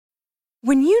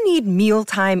When you need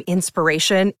mealtime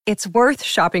inspiration, it's worth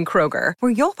shopping Kroger,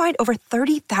 where you'll find over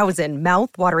 30,000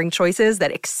 mouth-watering choices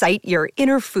that excite your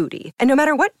inner foodie. And no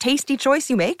matter what tasty choice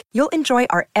you make, you'll enjoy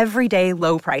our everyday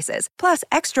low prices, plus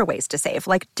extra ways to save,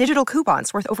 like digital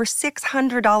coupons worth over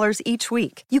 $600 each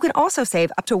week. You can also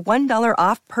save up to $1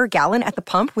 off per gallon at the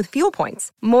pump with fuel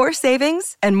points. More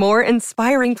savings and more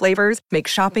inspiring flavors make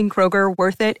shopping Kroger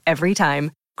worth it every time.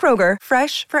 Kroger,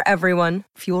 fresh for everyone.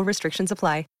 Fuel restrictions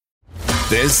apply.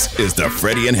 This is the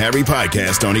Freddie and Harry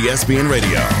podcast on ESPN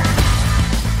Radio.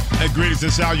 And greetings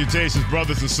and salutations,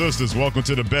 brothers and sisters. Welcome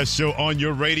to the best show on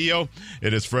your radio.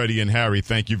 It is Freddie and Harry.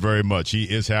 Thank you very much. He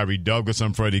is Harry Douglas.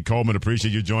 I'm Freddie Coleman.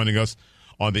 Appreciate you joining us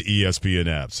on the ESPN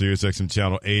app, SiriusXM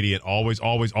Channel 80, and always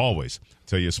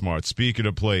tell your smart speaker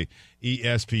to play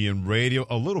ESPN Radio.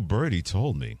 A little birdie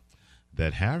told me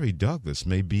that Harry Douglas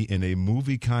may be in a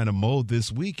movie kind of mode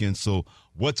this weekend. So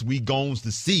what's we going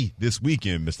to see this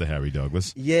weekend, Mr. Harry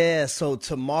Douglas? Yeah, so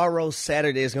tomorrow,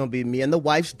 Saturday, is going to be me and the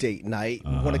wife's date night.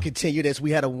 We want to continue this.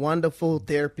 We had a wonderful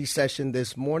therapy session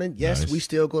this morning. Yes, Nice. we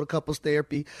still go to couples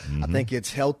therapy. I think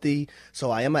it's healthy.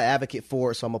 So I am an advocate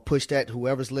for it. So I'm going to push that.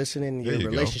 Whoever's listening, There your you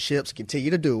go. relationships,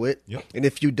 continue to do it. Yep. And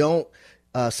if you don't,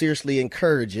 seriously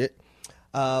encourage it.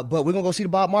 But we're going to go see the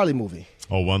Bob Marley movie.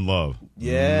 Oh, One Love.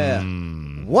 Yeah.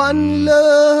 One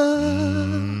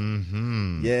love.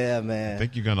 Yeah, man. I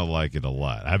think you're going to like it a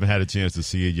lot. I haven't had a chance to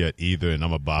see it yet either, and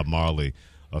I'm a Bob Marley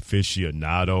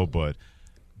aficionado, but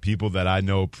people that I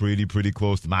know pretty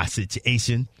close to my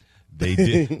situation, they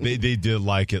did they did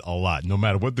like it a lot. No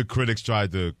matter what the critics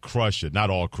tried to crush it, not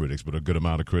all critics, but a good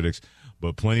amount of critics,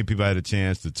 but plenty of people I had a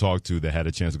chance to talk to that had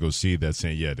a chance to go see that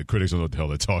saying, yeah, the critics don't know what the hell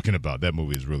they're talking about. That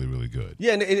movie is really, really good.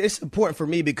 Yeah, and it's important for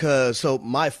me because, so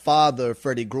my father,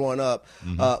 Freddie, growing up,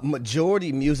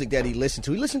 majority music that he listened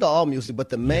to all music, but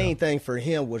the main thing for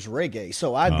him was reggae.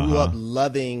 So I grew up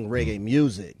loving reggae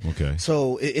music. Okay.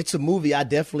 So it's a movie I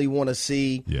definitely want to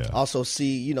see. Yeah. Also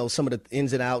see, some of the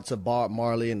ins and outs of Bob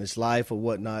Marley and his life or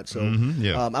whatnot. So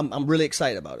yeah. I'm really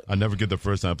excited about it. I never forget the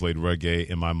first time I played reggae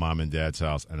in my mom and dad's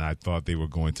house, and I thought they were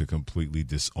going to completely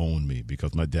disown me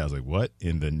because my dad's like, what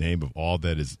in the name of all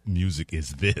that is music is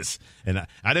this? And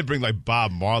I didn't bring like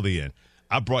Bob Marley in.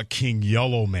 I brought King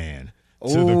Yellow Man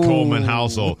to the Coleman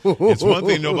household. It's one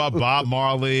thing to know about Bob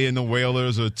Marley and the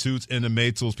Wailers or Toots and the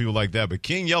Maytals, people like that, but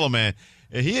King Yellow Man,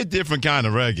 he a different kind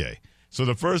of reggae. So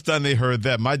the first time they heard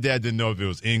that, my dad didn't know if it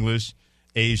was English,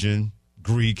 Asian,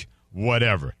 Greek,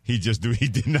 whatever. He just knew he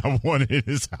did not want it in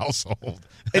his household.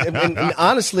 and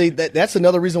honestly, that's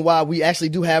another reason why we actually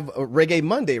do have a Reggae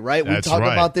Monday, right? We That's talked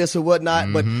right. about this or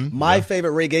whatnot, but my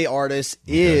favorite reggae artist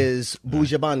is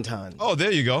Buju Banton. Oh,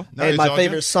 there you go. Now And you're my talking.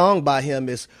 favorite song by him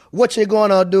is "What You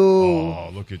Gonna Do." Oh,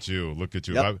 look at you. Look at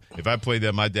you. Yep. If I played that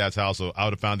at my dad's house, I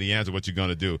would have found the answer. What you going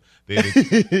to do? They'd have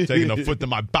taken a foot to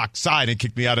my backside and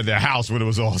kicked me out of their house when it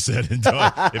was all said and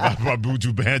done. If I brought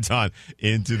Buju Banton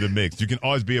into the mix. You can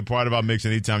always be a part of our mix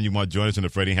anytime you want to join us on the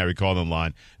Freddie and Harry call-in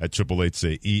line at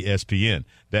 888-ESPN.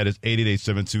 That is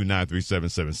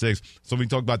 888-729-3776. So we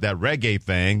talked about that reggae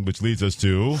thing, which leads us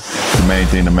to... The main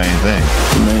thing. The main thing.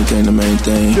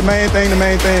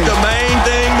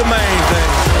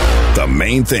 The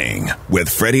main thing with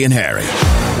Freddie and Harry.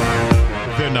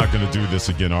 They're not going to do this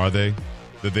again, are they?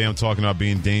 The damn talking about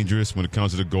being dangerous when it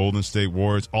comes to the Golden State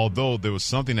Warriors, although there was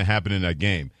something that happened in that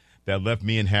game that left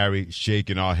me and Harry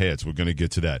shaking our heads. We're going to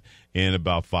get to that in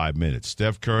about 5 minutes.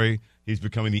 Steph Curry, he's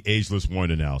becoming the ageless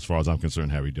wonder now, as far as I'm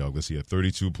concerned, Harry Douglas. He had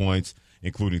 32 points,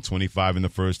 including 25 in the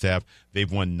first half.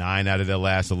 They've won 9 out of their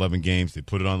last 11 games. They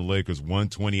put it on the Lakers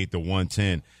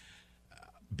 128-110.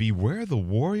 Beware the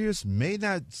Warriors may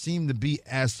not seem to be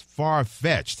as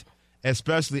far-fetched,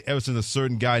 especially ever since a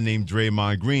certain guy named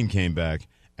Draymond Green came back,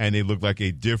 and they look like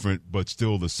a different but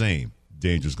still the same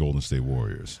dangerous Golden State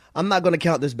Warriors. I'm not going to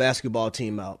count this basketball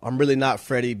team out. I'm really not,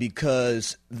 Freddie,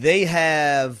 because they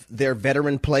have their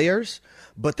veteran players,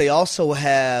 but they also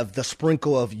have the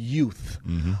sprinkle of youth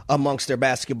amongst their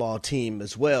basketball team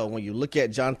as well. When you look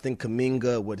at Jonathan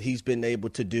Kuminga, what he's been able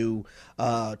to do,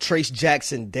 Trace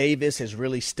Jackson Davis has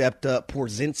really stepped up.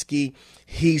 Porzingis,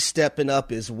 he's stepping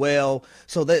up as well.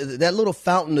 So that little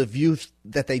fountain of youth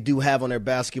that they do have on their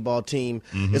basketball team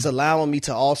is allowing me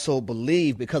to also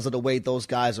believe, because of the way those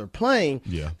guys are playing.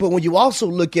 Yeah. But when you also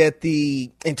look at the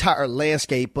entire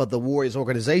landscape of the Warriors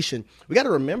organization, we got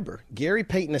to remember Gary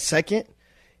Payton II,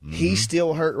 he's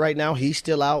still hurt right now. He's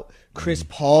still out. Chris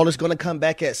Paul is going to come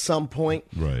back at some point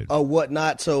Right. or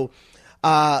whatnot. So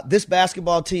This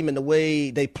basketball team and the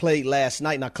way they played last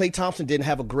night. Now, Klay Thompson didn't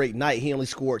have a great night. He only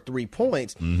scored 3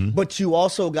 points. But you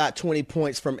also got 20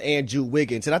 points from Andrew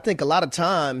Wiggins. And I think a lot of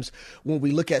times when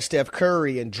we look at Steph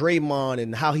Curry and Draymond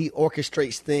and how he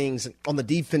orchestrates things on the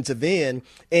defensive end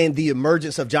and the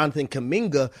emergence of Jonathan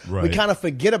Kuminga, we kind of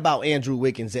forget about Andrew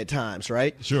Wiggins at times,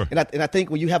 right? Sure. And I think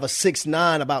when you have a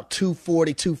 6'9", about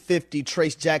 240, 250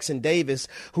 Trace Jackson Davis,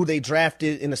 who they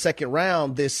drafted in the second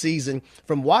round this season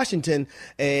from Washington,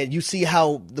 and you see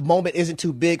how the moment isn't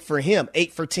too big for him.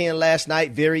 8 for 10 last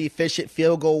night, very efficient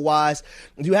field goal wise.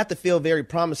 You have to feel very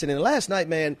promising. And last night,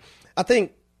 man, I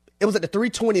think it was at the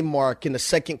 3:20 mark in the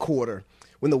second quarter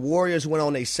when the Warriors went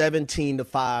on a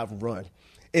 17-5 run.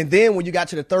 And then when you got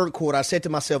to the third quarter, I said to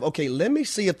myself, okay, let me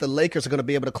see if the Lakers are going to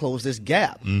be able to close this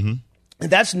gap. And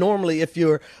that's normally, if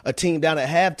you're a team down at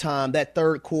halftime, that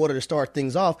third quarter to start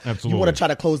things off, Absolutely. You want to try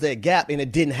to close that gap. And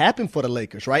it didn't happen for the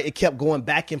Lakers, right? It kept going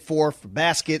back and forth for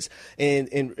baskets,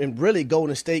 and really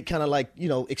Golden State kind of like,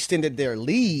 extended their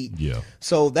lead. Yeah.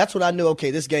 So that's what I knew,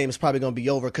 okay, this game is probably going to be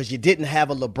over because you didn't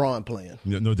have a LeBron playing.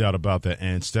 No doubt about that.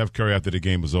 And Steph Curry, after the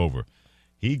game was over,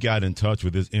 he got in touch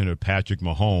with his inner Patrick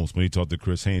Mahomes when he talked to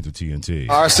Chris Haynes of TNT.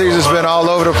 Our season's been all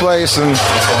over the place, and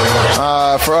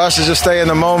for us to just stay in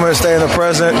the moment, stay in the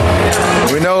present.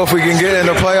 We know if we can get in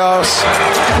the playoffs,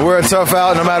 we're a tough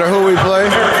out no matter who we play,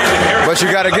 but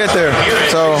you got to get there.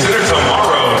 So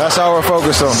that's how we're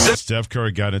focused on. Steph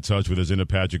Curry got in touch with his inner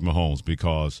Patrick Mahomes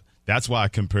because that's why I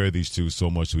compare these two so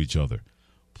much to each other.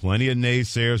 Plenty of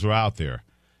naysayers were out there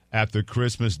after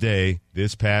Christmas Day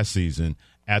this past season,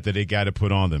 after they got it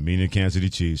put on them, meaning Kansas City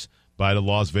Chiefs, by the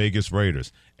Las Vegas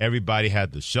Raiders. Everybody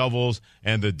had the shovels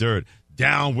and the dirt.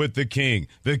 Down with the king.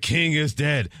 The king is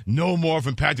dead. No more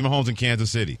from Patrick Mahomes in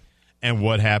Kansas City. And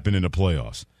what happened in the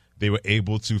playoffs? They were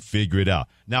able to figure it out.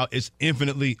 Now, it's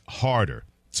infinitely harder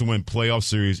to win playoff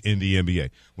series in the NBA.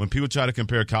 When people try to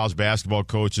compare college basketball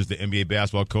coaches to NBA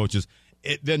basketball coaches,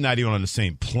 they're not even on the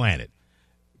same planet.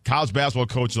 College basketball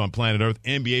coaches on planet Earth,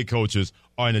 NBA coaches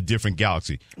are in a different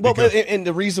galaxy. Well, and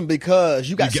the reason because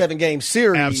you got 7-game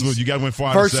series. Absolutely, you got to win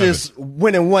 5 versus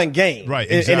winning one game, right?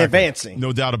 Exactly. And advancing.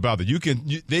 No doubt about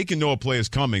that. They can know a play is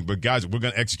coming, but guys, we're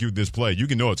going to execute this play. You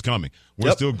can know it's coming.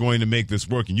 We're still going to make this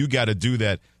work, and you got to do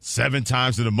that 7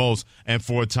 times to the most and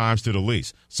 4 times to the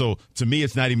least. So to me,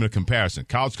 it's not even a comparison.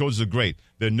 College coaches are great.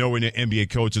 They're nowhere near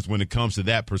NBA coaches when it comes to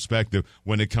that perspective,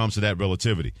 when it comes to that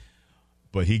relativity.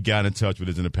 But he got in touch with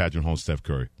his inner Patrick Mahomes, Steph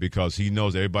Curry, because he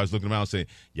knows everybody's looking around saying,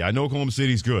 yeah, I know Oklahoma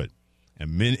City's good.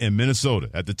 And Minnesota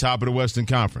at the top of the Western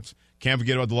Conference. Can't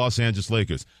forget about the Los Angeles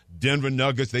Lakers. Denver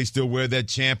Nuggets, they still wear that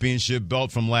championship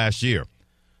belt from last year.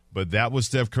 But that was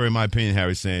Steph Curry, in my opinion,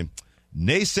 Harry, saying,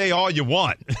 naysay all you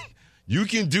want. You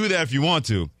can do that if you want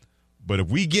to. But if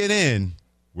we get in,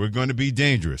 we're going to be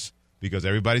dangerous because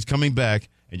everybody's coming back.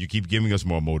 And you keep giving us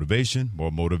more motivation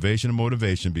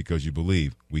because you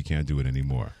believe we can't do it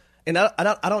anymore. And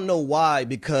I don't know why,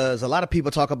 because a lot of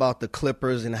people talk about the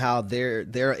Clippers and how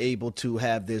they're able to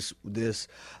have this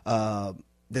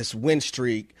win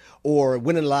streak or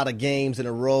winning a lot of games in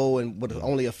a row and with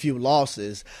only a few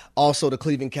losses. Also the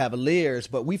Cleveland Cavaliers.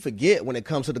 But we forget when it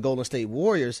comes to the Golden State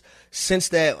Warriors, since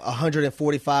that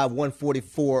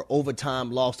 145-144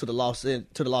 overtime loss to the Los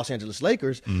Angeles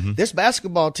Lakers, this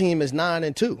basketball team is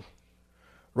 9-2.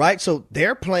 Right? So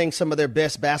they're playing some of their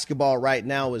best basketball right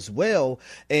now as well.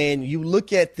 And you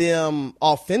look at them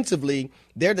offensively,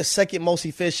 they're the second most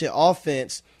efficient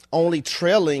offense, only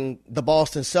trailing the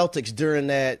Boston Celtics during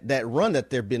that run that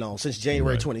they've been on since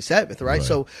January 27th, right?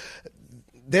 So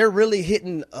they're really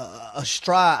hitting a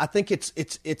stride. I think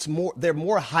it's more, there are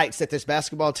more heights that this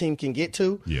basketball team can get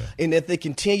to. Yeah. And if they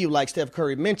continue, like Steph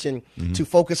Curry mentioned, to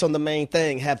focus on the main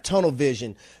thing, have tunnel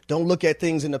vision, don't look at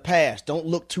things in the past, don't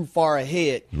look too far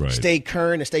ahead, stay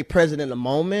current and stay present in the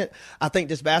moment, I think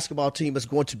this basketball team is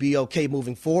going to be okay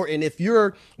moving forward. And if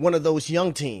you're one of those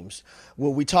young teams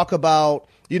where we talk about,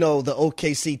 the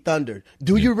OKC Thunder,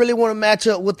 do you really want to match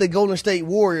up with the Golden State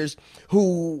Warriors,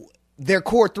 who their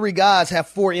core 3 guys have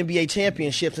 4 NBA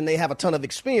championships and they have a ton of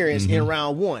experience in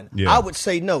round 1? I would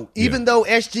say no. Even though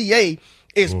SGA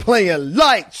is playing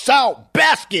lights out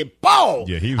basketball,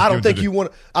 I don't think you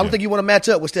want to match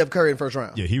up with Steph Curry in the first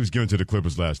round. Yeah, he was given to the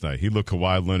Clippers last night. He looked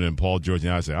Kawhi Leonard and Paul George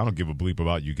and I said, I don't give a bleep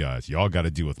about you guys. Y'all got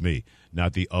to deal with me,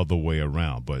 not the other way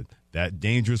around. But that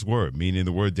dangerous word, meaning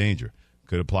the word danger,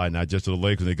 could apply not just to the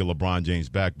Lakers, they get LeBron James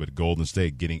back, but Golden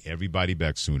State getting everybody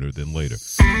back sooner than later.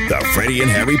 The Freddie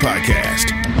and Harry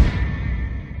Podcast.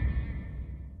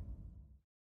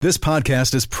 This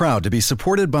podcast is proud to be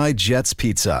supported by Jets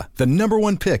Pizza, the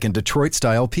 #1 pick in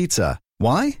Detroit-style pizza.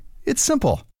 Why? It's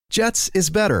simple. Jets is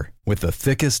better. With the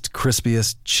thickest,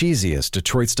 crispiest, cheesiest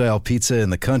Detroit-style pizza in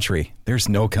the country, there's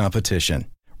no competition.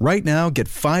 Right now, get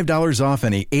 $5 off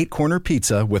any 8-corner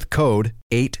pizza with code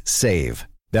 8SAVE.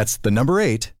 That's the number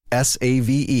 8,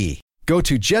 S-A-V-E. Go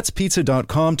to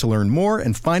jetspizza.com to learn more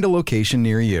and find a location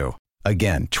near you.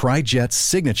 Again, try Jet's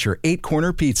signature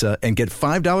 8-corner pizza and get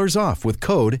 $5 off with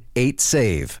code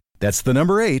 8SAVE. That's the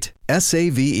number 8,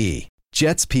 S-A-V-E.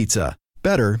 Jet's Pizza.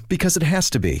 Better because it has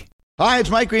to be. Hi, it's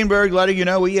Mike Greenberg letting you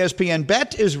know ESPN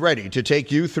Bet is ready to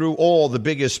take you through all the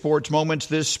biggest sports moments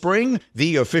this spring.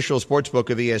 The official sportsbook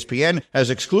of ESPN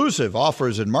has exclusive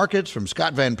offers and markets from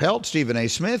Scott Van Pelt, Stephen A.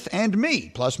 Smith, and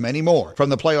me, plus many more. From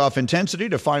the playoff intensity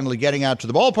to finally getting out to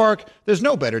the ballpark, there's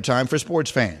no better time for sports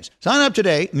fans. Sign up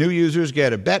today. New users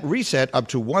get a bet reset up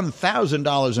to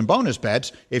 $1,000 in bonus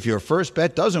bets if your first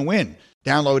bet doesn't win.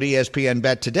 Download ESPN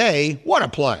Bet today. What a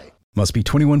play. Must be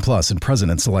 21 plus and present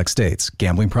in select states.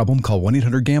 Gambling problem? Call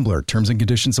 1-800-GAMBLER. Terms and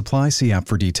conditions apply. See app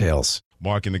for details.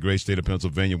 Mark in the great state of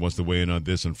Pennsylvania wants to weigh in on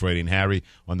this on Freddie and Harry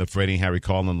on the Freddie and Harry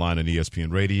call-in line on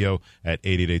ESPN Radio at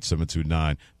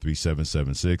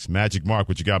 888-729-3776. Magic Mark,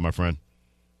 what you got, my friend?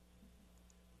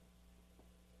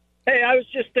 Hey, I was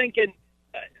just thinking,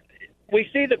 we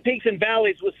see the peaks and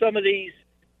valleys with some of these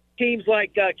teams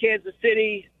like Kansas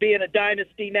City being a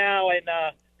dynasty now, and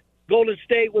Golden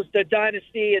State was the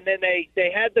dynasty, and then they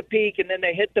had the peak, and then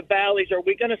they hit the valleys. Are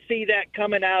we going to see that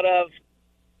coming out of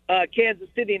Kansas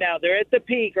City now? They're at the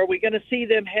peak. Are we going to see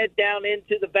them head down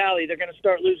into the valley? They're going to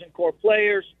start losing core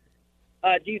players.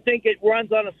 Do you think it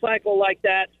runs on a cycle like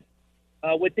that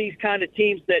with these kind of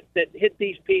teams that hit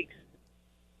these peaks?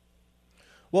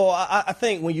 Well, I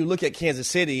think when you look at Kansas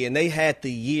City, and they had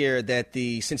the year that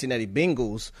the Cincinnati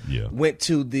Bengals went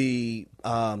to the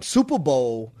Super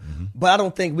Bowl, but I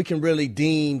don't think we can really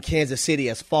deem Kansas City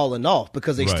as falling off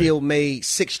because they still made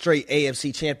 6 straight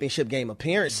AFC Championship game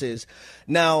appearances.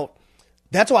 Now,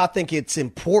 that's why I think it's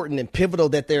important and pivotal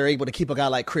that they're able to keep a guy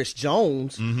like Chris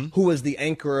Jones, who is the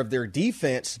anchor of their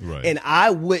defense. Right. And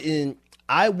I wouldn't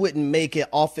make an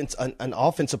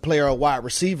offensive player or wide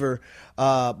receiver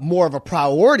more of a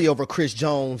priority over Chris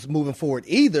Jones moving forward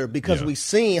either, because we've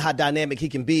seen how dynamic he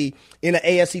can be in an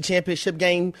AFC Championship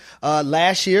game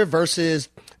last year versus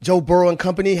Joe Burrow and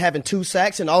company having 2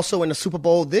 sacks, and also in the Super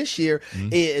Bowl this year,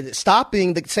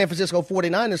 stopping the San Francisco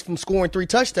 49ers from scoring 3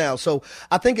 touchdowns. So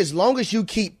I think as long as you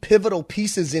keep pivotal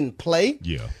pieces in play,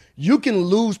 you can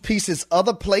lose pieces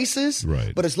other places,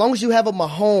 but as long as you have a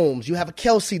Mahomes, you have a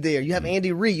Kelsey there, you have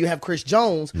Andy Reid, you have Chris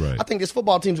Jones, I think this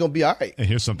football team's going to be all right. And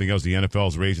here's something else. The NFL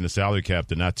is raising the salary cap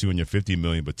to not $250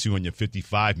 million, but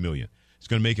 $255 million. It's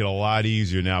going to make it a lot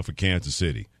easier now for Kansas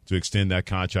City to extend that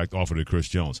contract offer to Chris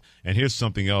Jones. And here's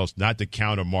something else, not to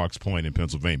counter Mark's point in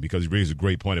Pennsylvania, because he raised a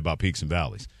great point about peaks and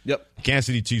valleys. Kansas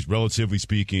City Chiefs, relatively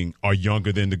speaking, are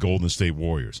younger than the Golden State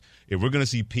Warriors. If we're going to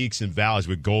see peaks and valleys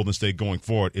with Golden State going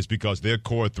forward, it's because their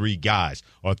core 3 guys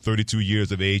are 32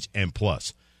 years of age and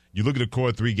plus. You look at the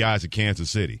core 3 guys at Kansas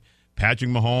City.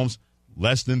 Patrick Mahomes,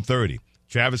 less than 30.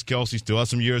 Travis Kelce still has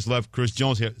some years left. Chris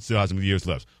Jones still has some years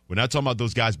left. We're not talking about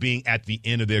those guys being at the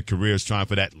end of their careers trying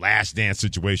for that last dance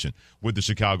situation with the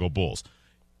Chicago Bulls.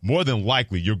 More than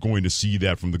likely, you're going to see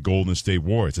that from the Golden State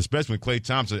Warriors, especially when Klay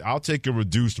Thompson, I'll take a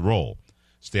reduced role.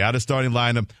 Stay out of starting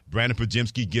lineup. Brandon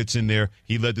Podziemski gets in there.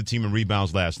 He led the team in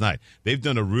rebounds last night. They've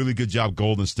done a really good job,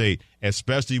 Golden State,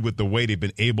 especially with the way they've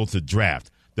been able to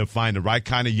draft, to find the right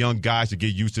kind of young guys to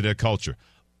get used to their culture.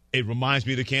 It reminds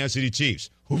me of the Kansas City Chiefs,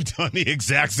 who've done the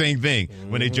exact same thing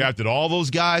when they drafted all those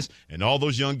guys, and all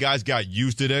those young guys got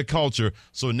used to their culture.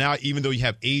 So now, even though you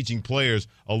have aging players,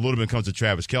 a little bit comes to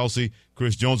Travis Kelce,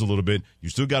 Chris Jones a little bit, you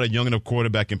still got a young enough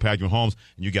quarterback in Patrick Mahomes,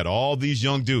 and you got all these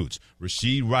young dudes,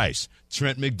 Rashee Rice,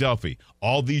 Trent McDuffie,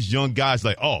 all these young guys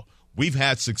like, oh, we've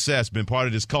had success, been part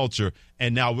of this culture,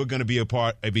 and now we're going to be a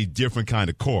part of a different kind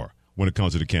of core when it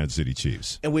comes to the Kansas City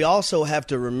Chiefs. And we also have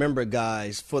to remember,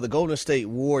 guys, for the Golden State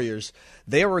Warriors,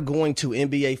 they were going to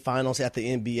NBA Finals at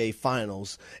the NBA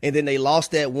Finals, and then they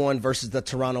lost that one versus the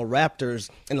Toronto Raptors,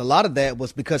 and a lot of that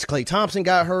was because Klay Thompson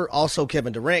got hurt, also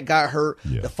Kevin Durant got hurt.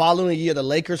 The following year, the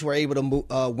Lakers were able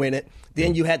to win it.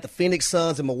 Then you had the Phoenix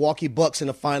Suns and Milwaukee Bucks in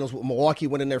the finals, with Milwaukee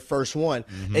winning their first one.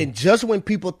 And just when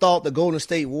people thought the Golden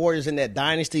State Warriors in that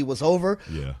dynasty was over,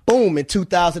 boom, in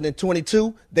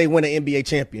 2022, they win an NBA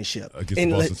championship.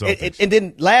 And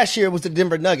then last year was the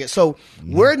Denver Nuggets. So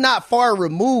we're not far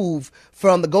removed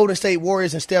from the Golden State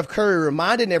Warriors and Steph Curry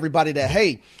reminding everybody that,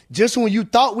 hey, just when you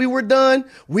thought we were done,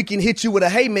 we can hit you with a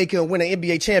haymaker and win an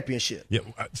NBA championship.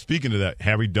 Speaking of that,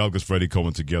 Harry Douglas, Freddie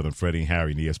Coleman together, and Freddie and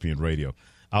Harry on ESPN Radio.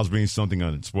 I was reading something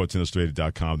on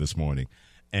SportsIllustrated.com this morning,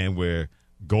 and where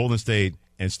Golden State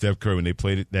and Steph Curry when they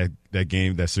played that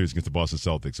game, that series against the Boston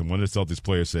Celtics. And one of the Celtics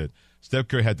players said, Steph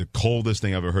Curry had the coldest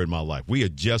thing I've ever heard in my life. We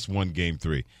had just won Game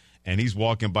 3. And he's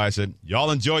walking by and said,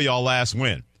 y'all enjoy y'all last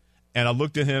win. And I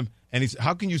looked at him, and he said,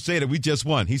 how can you say that we just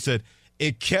won? He said,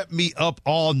 it kept me up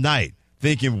all night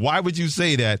thinking, why would you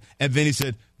say that? And then he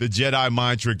said, the Jedi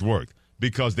mind trick worked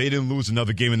because they didn't lose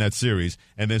another game in that series.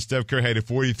 And then Steph Curry had a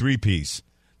 43-piece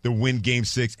to win Game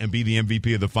 6 and be the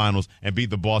MVP of the finals and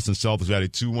beat the Boston Celtics who had a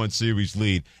 2-1 series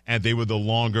lead, and they were the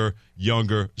longer,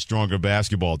 younger, stronger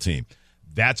basketball team.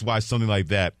 That's why something like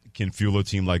that can fuel a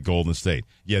team like Golden State.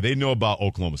 Yeah, they know about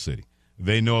Oklahoma City.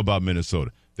 They know about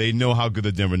Minnesota. They know how good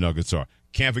the Denver Nuggets are.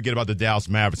 Can't forget about the Dallas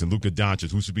Mavericks and Luka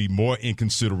Doncic, who should be more in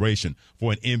consideration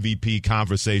for an MVP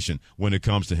conversation when it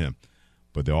comes to him.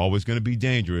 But they're always going to be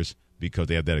dangerous because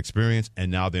they have that experience,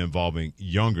 and now they're involving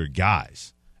younger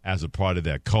guys as a part of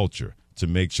that culture to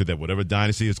make sure that whatever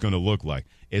dynasty is going to look like,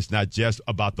 it's not just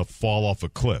about the fall off a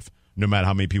cliff, no matter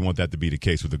how many people want that to be the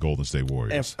case with the Golden State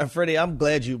Warriors. And Freddie, I'm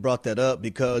glad you brought that up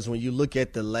because when you look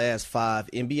at the last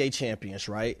 5 NBA champions,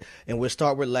 right, and we'll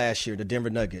start with last year, the Denver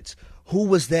Nuggets, who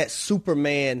was that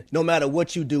Superman, no matter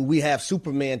what you do, we have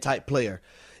Superman-type player?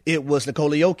 It was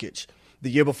Nikola Jokic. The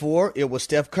year before, it was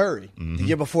Steph Curry. Mm-hmm. The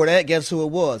year before that, guess who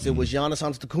it was? It was Giannis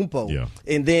Antetokounmpo. Yeah.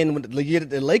 And then when the year that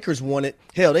the Lakers won it,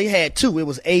 hell, they had 2. It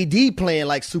was AD playing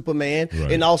like Superman,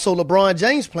 right, and also LeBron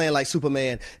James playing like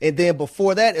Superman. And then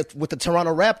before that, with the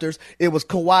Toronto Raptors, it was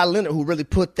Kawhi Leonard who really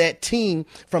put that team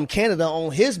from Canada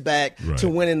on his back, right, to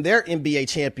winning their NBA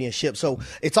championship. So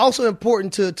it's also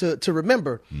important to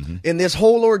remember, mm-hmm, in this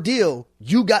whole ordeal,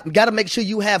 you got to make sure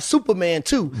you have Superman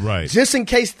too, right, just in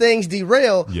case things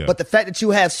derail. Yeah. But the fact that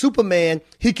you have Superman,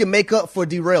 he can make up for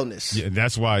derailness. Yeah, and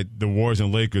that's why the Warriors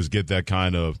and Lakers get that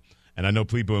kind of, and I know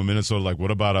people in Minnesota are like, what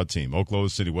about our team? Oklahoma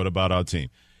City, what about our team?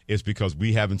 It's because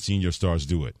we haven't seen your stars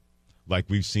do it. Like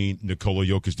we've seen Nikola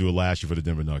Jokic do it last year for the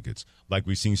Denver Nuggets. Like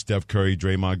we've seen Steph Curry,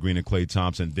 Draymond Green, and Klay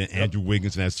Thompson, then Andrew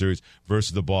Wiggins in that series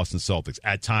versus the Boston Celtics.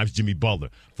 At times, Jimmy Butler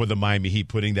for the Miami Heat,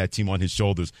 putting that team on his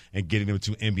shoulders and getting them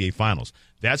to NBA Finals.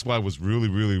 That's why it was really,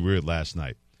 really weird last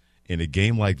night. In a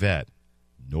game like that,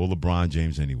 no LeBron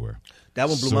James anywhere. That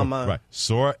one blew my mind. Right.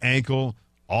 Sore ankle,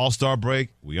 all-star break.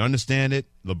 We understand it.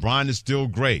 LeBron is still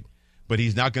great. But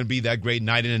he's not going to be that great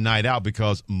night in and night out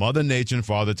because Mother Nature and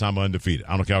Father Time are undefeated.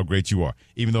 I don't care how great you are,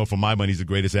 even though for my money he's the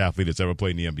greatest athlete that's ever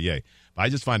played in the NBA. But I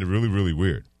just find it really, really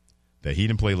weird that he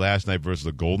didn't play last night versus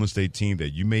a Golden State team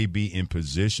that you may be in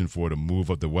position for to move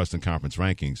up the Western Conference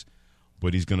rankings,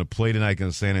 but he's going to play tonight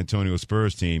against the San Antonio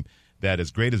Spurs team that,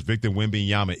 as great as Victor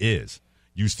Wembanyama is,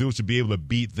 you still should be able to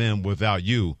beat them without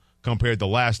you compared to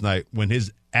last night when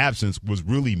his absence was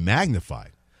really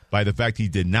magnified by the fact he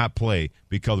did not play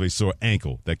because of a sore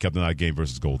ankle that kept him out of game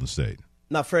versus Golden State.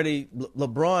 Now, Freddie,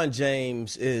 LeBron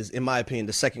James is, in my opinion,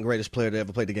 the second greatest player to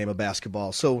ever play the game of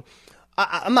basketball. So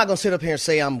I'm not going to sit up here and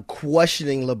say I'm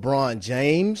questioning LeBron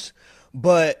James,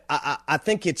 but I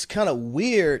think it's kind of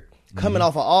weird coming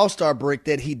off an All-Star break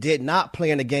that he did not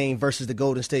play in a game versus the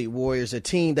Golden State Warriors, a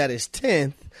team that is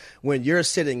 10th when you're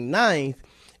sitting 9th.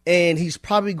 And he's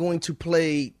probably going to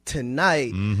play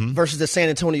tonight versus the San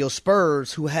Antonio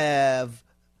Spurs, who have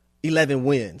 11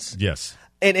 wins. Yes.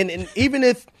 And even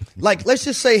if, like, let's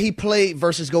just say he played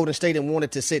versus Golden State and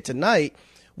wanted to sit tonight,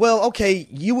 well, okay,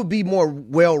 you would be more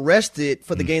well-rested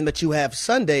for the game that you have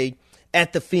Sunday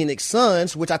at the Phoenix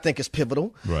Suns, which I think is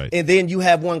pivotal. Right. And then you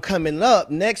have one coming up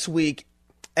next week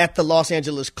at the Los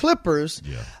Angeles Clippers.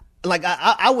 Yeah. Like,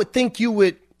 I would think you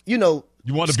would, you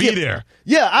want to be there.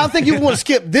 Yeah, I don't think you want to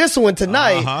skip this one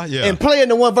tonight and play in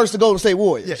the one versus the Golden State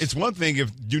Warriors. Yeah, it's one thing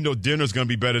if dinner's going to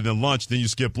be better than lunch, then you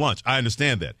skip lunch. I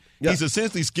understand that. Yeah. He's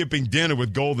essentially skipping dinner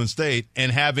with Golden State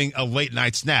and having a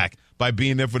late-night snack by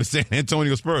being there for the San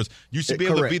Antonio Spurs. You should be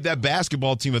able to beat that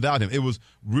basketball team without him. It was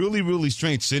really, really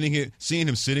strange seeing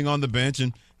him sitting on the bench,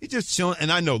 and he's just chilling.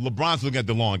 And I know LeBron's looking at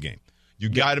the long game. You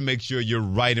got to make sure you're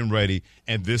right and ready,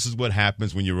 and this is what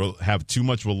happens when you have too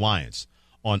much reliance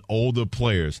on older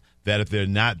players that if they're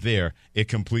not there, it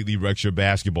completely wrecks your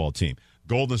basketball team.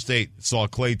 Golden State saw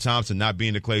Klay Thompson not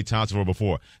being the Klay Thompson from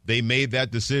before. They made that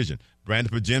decision.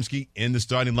 Brandon Podziemski in the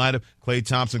starting lineup, Klay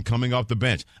Thompson coming off the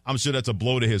bench. I'm sure that's a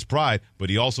blow to his pride, but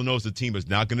he also knows the team is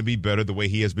not going to be better the way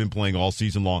he has been playing all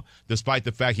season long, despite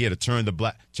the fact he had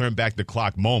to turn back the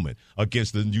clock moment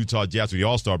against the Utah Jazz with the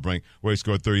All-Star break where he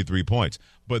scored 33 points.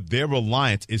 But their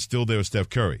reliance is still there with Steph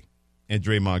Curry and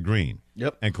Draymond Green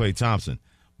and Klay Thompson.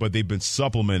 But they've been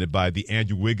supplemented by the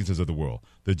Andrew Wigginses of the world,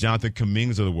 the Jonathan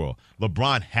Kumingas of the world.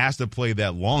 LeBron has to play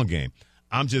that long game.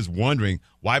 I'm just wondering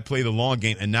why play the long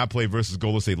game and not play versus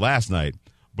Golden State last night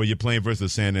but you're playing versus the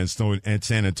San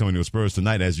Antonio Spurs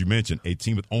tonight, as you mentioned, a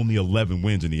team with only 11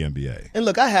 wins in the NBA. And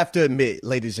look, I have to admit,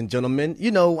 ladies and gentlemen,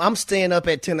 I'm staying up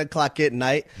at 10 o'clock at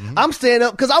night. Mm-hmm. I'm staying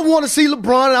up because I want to see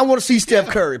LeBron and I want to see Steph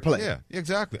Curry play. Yeah,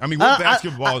 exactly. I mean, we're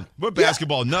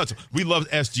basketball nuts. We love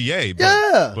SGA,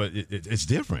 but it's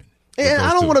different. And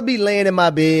I don't want to be laying in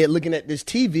my bed looking at this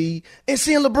TV and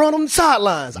seeing LeBron on the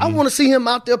sidelines. I want to see him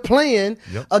out there playing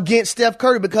against Steph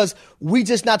Curry, because we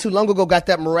just not too long ago got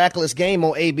that miraculous game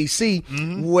on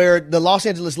ABC where the Los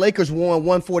Angeles Lakers won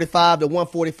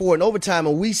 145-144 in overtime,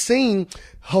 and we seen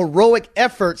heroic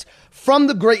efforts from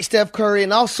the great Steph Curry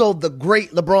and also the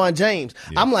great LeBron James.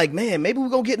 Yeah. I'm like, man, maybe we're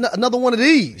going to get another one of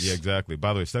these. Yeah, exactly.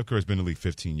 By the way, Steph Curry's been in the league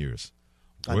 15 years.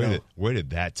 Where did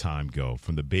that time go?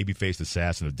 From the babyface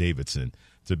assassin of Davidson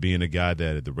to being a guy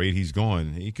that, at the rate he's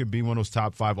going, he could be one of those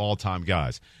top 5 all-time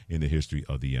guys in the history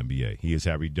of the NBA. He is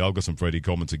Harry Douglas and Freddie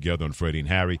Coleman together on Freddie and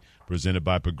Harry, presented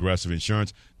by Progressive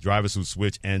Insurance. Drivers who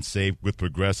switch and save with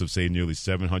Progressive save nearly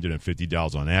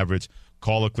 $750 on average.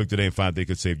 Call or click today and find they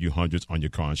could save you hundreds on your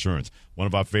car insurance. One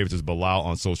of our favorites is Bilal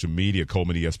on social media,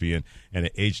 Coleman ESPN, and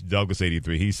at H. Douglas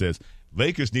 83. He says,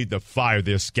 Lakers need to fire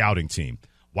their scouting team.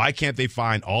 Why can't they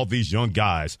find all these young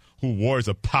guys who Warriors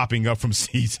are popping up from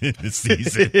season to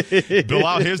season?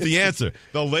 Bilal, here's the answer.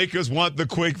 The Lakers want the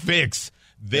quick fix.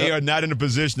 They are not in a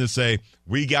position to say,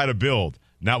 we got to build,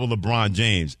 not with LeBron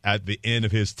James at the end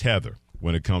of his tether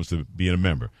when it comes to being a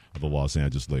member of the Los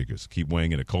Angeles Lakers. Keep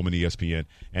weighing in at Coleman ESPN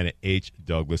and at H.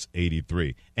 Douglas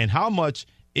 83. And how much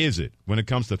is it when it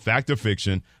comes to fact or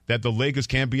fiction that the Lakers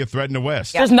can't be a threat in the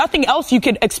West? There's nothing else you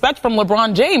could expect from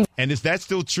LeBron James. And is that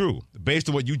still true? Based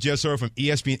on what you just heard from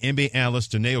ESPN NBA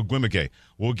analyst Janelle Gwimike.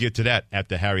 We'll get to that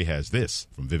after Harry has this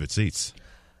from Vivid Seats.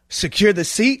 Secure the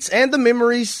seats and the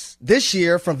memories this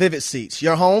year from Vivid Seats,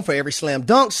 your home for every slam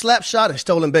dunk, slap shot, and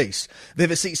stolen base.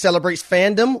 Vivid Seats celebrates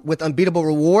fandom with unbeatable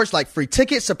rewards like free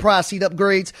tickets, surprise seat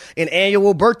upgrades, and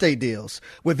annual birthday deals.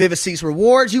 With Vivid Seats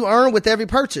rewards, you earn with every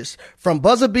purchase. From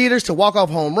buzzer beaters to walk-off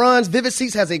home runs, Vivid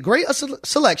Seats has a great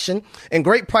selection and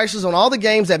great prices on all the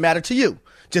games that matter to you.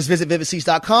 Just visit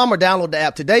VividSeats.com or download the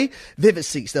app today. Vivid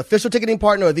Seats, the official ticketing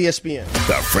partner of ESPN.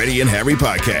 The Freddie and Harry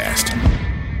Podcast.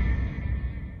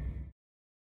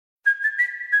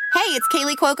 Hey, it's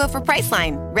Kaylee Cuoco for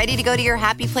Priceline. Ready to go to your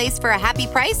happy place for a happy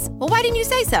price? Well, why didn't you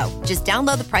say so? Just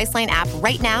download the Priceline app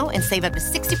right now and save up to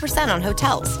 60% on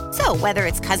hotels. So whether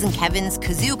it's Cousin Kevin's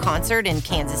Kazoo Concert in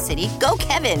Kansas City, go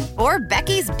Kevin, or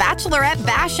Becky's Bachelorette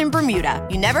Bash in Bermuda,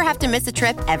 you never have to miss a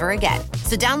trip ever again.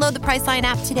 So download the Priceline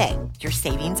app today. Your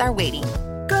savings are waiting.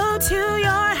 Go to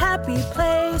your happy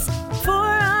place for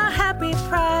a happy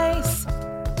price.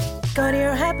 Go to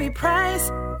your happy price,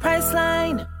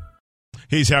 Priceline.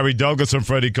 He's Harry Douglas and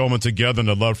Freddie Coleman together in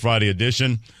the Love Friday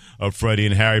edition of Freddie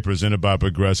and Harry, presented by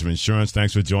Progressive Insurance.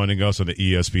 Thanks for joining us on the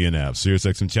ESPN app,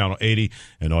 SiriusXM Channel 80,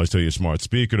 and always tell your smart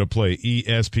speaker to play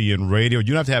ESPN Radio. You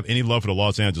don't have to have any love for the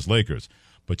Los Angeles Lakers,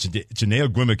 but Janelle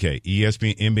Gwimike,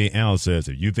 ESPN NBA analyst, says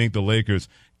if you think the Lakers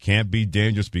can't be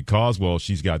dangerous because, well,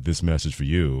 she's got this message for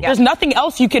you. There's nothing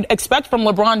else you could expect from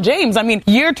LeBron James. I mean,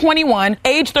 year 21,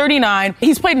 age 39.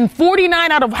 He's played in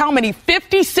 49 out of how many?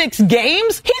 56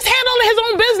 games? He's handling his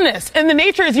own business. And the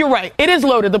nature is, you're right, it is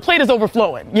loaded. The plate is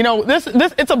overflowing. You know, this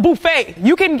it's a buffet.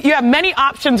 You have many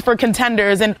options for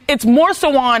contenders, and it's more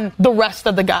so on the rest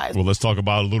of the guys. Well, let's talk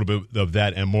about a little bit of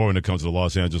that and more when it comes to the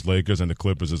Los Angeles Lakers and the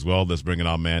Clippers as well. Let's bring in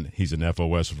our man. He's an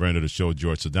FOS friend of the show,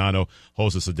 George Sedano,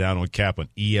 host of Sedano and Cap on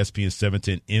ESPN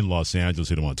 710 in Los Angeles.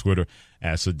 Hit him on Twitter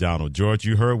at Sedano. George,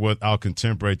 you heard what our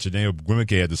contemporary Janelle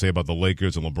Gwimike had to say about the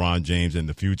Lakers and LeBron James and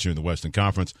the future in the Western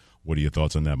Conference. What are your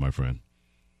thoughts on that, my friend?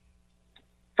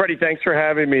 Freddie, thanks for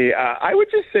having me. I would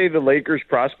just say the Lakers'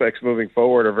 prospects moving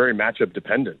forward are very matchup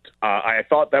dependent. I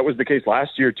thought that was the case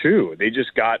last year, too. They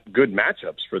just got good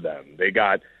matchups for them. They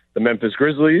got the Memphis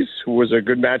Grizzlies, who was a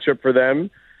good matchup for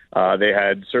them. They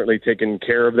had certainly taken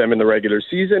care of them in the regular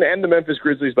season, and the Memphis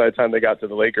Grizzlies, by the time they got to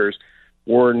the Lakers,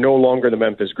 were no longer the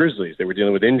Memphis Grizzlies. They were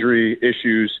dealing with injury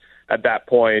issues at that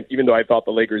point, even though I thought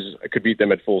the Lakers could beat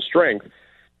them at full strength.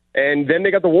 And then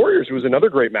they got the Warriors, who was another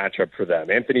great matchup for them.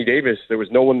 Anthony Davis, there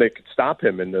was no one that could stop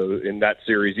him in that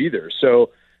series either. So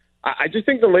I just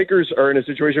think the Lakers are in a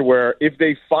situation where if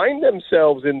they find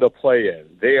themselves in the play-in,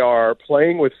 they are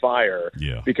playing with fire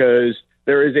because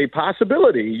there is a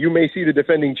possibility you may see the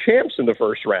defending champs in the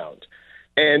first round.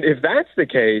 And if that's the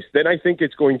case, then I think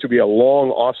it's going to be a long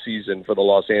offseason for the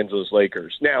Los Angeles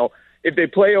Lakers. Now, if they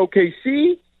play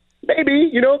OKC,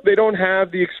 maybe, they don't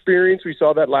have the experience. We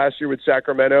saw that last year with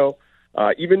Sacramento.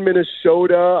 Even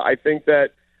Minnesota, I think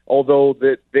that although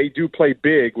that they do play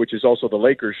big, which is also the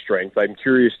Lakers' strength. I'm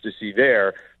curious to see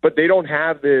there. But they don't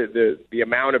have the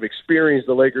amount of experience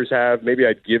the Lakers have. Maybe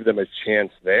I'd give them a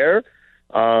chance there.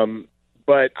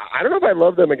 But I don't know if I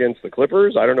love them against the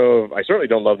Clippers. I certainly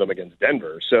don't love them against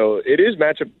Denver. So it is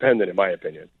matchup dependent, in my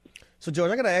opinion. So,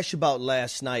 George, I got to ask you about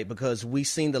last night because we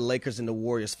seen the Lakers and the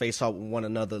Warriors face off with one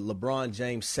another. LeBron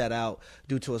James sat out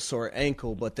due to a sore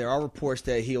ankle, but there are reports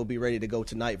that he'll be ready to go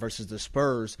tonight versus the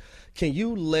Spurs. Can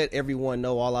you let everyone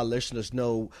know, all our listeners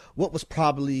know, what was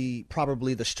probably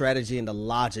the strategy and the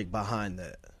logic behind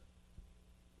that?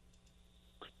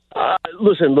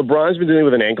 Listen, LeBron's been dealing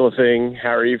with an ankle thing,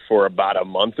 Harry, for about a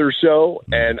month or so,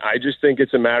 and I just think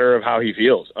it's a matter of how he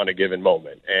feels on a given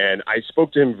moment. And I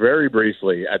spoke to him very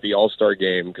briefly at the All-Star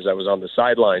game because I was on the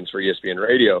sidelines for ESPN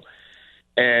Radio,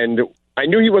 and I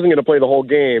knew he wasn't going to play the whole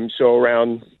game, so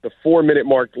around the 4-minute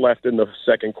mark left in the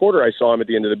second quarter, I saw him at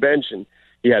the end of the bench, and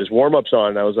he had his warm-ups on,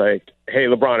 and I was like, hey,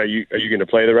 LeBron, are you going to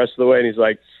play the rest of the way? And he's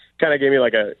like, kind of gave me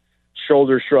like a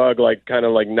shoulder shrug, like kind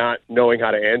of like not knowing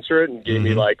how to answer it, and gave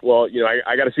me like, well,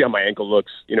 I got to see how my ankle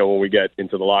looks, when we get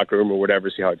into the locker room or whatever,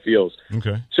 see how it feels.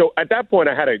 Okay. So at that point,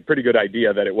 I had a pretty good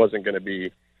idea that it wasn't going to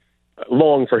be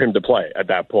long for him to play at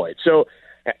that point. So,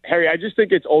 Harry, I just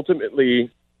think it's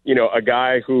ultimately, a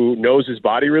guy who knows his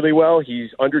body really well. He's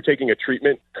undertaking a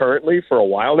treatment currently for a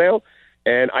while now,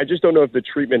 and I just don't know if the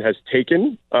treatment has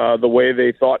taken the way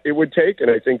they thought it would take,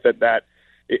 and I think that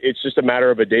it's just a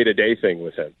matter of a day-to-day thing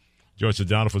with him. George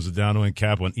Sedano for Sedano and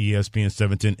Cap on ESPN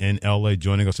 710 in L.A.,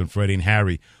 joining us on Freddie and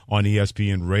Harry on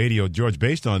ESPN Radio. George,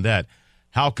 based on that,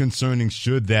 how concerning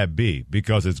should that be?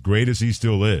 Because as great as he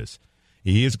still is,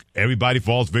 everybody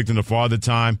falls victim to Father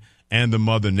Time and the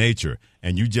Mother Nature.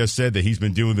 And you just said that he's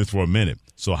been doing this for a minute.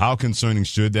 So how concerning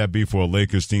should that be for a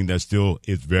Lakers team that still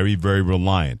is very, very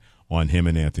reliant on him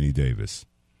and Anthony Davis?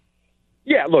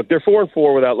 Yeah, look, they're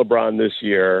 4-4 without LeBron this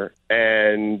year.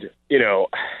 And,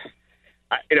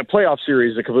 in a playoff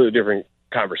series, a completely different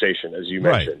conversation, as you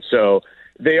mentioned. Right. So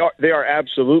they are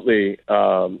absolutely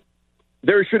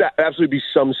there should absolutely be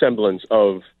some semblance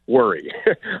of worry.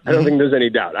 I don't think there's any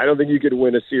doubt. I don't think you could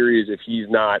win a series if he's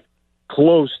not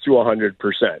close to 100%.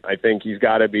 I think he's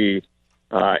got to be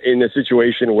in a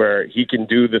situation where he can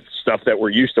do the stuff that we're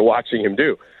used to watching him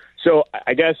do. So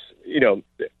I guess,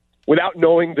 without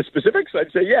knowing the specifics,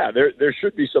 I'd say, yeah, there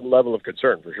should be some level of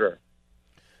concern for sure.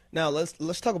 Now,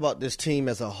 let's talk about this team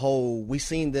as a whole. We've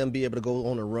seen them be able to go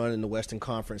on a run in the Western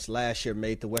Conference last year,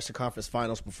 made the Western Conference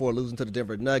Finals before losing to the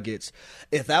Denver Nuggets.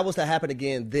 If that was to happen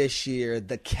again this year,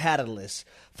 the catalyst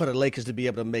for the Lakers to be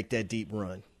able to make that deep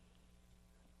run?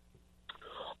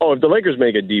 Oh, if the Lakers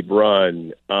make a deep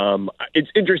run, it's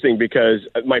interesting because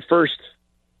my first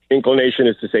inclination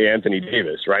is to say Anthony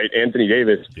Davis, right? Anthony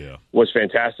Davis was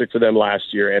fantastic for them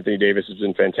last year. Anthony Davis has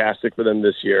been fantastic for them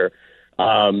this year.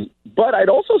 But I'd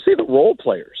also say the role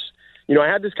players. I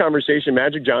had this conversation.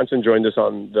 Magic Johnson joined us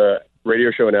on the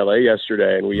radio show in L.A.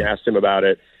 yesterday, and we asked him about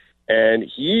it. And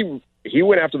he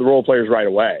went after the role players right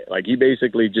away. Like, he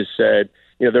basically just said,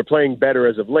 they're playing better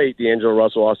as of late, D'Angelo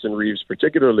Russell, Austin Reeves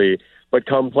particularly, but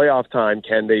come playoff time,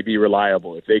 can they be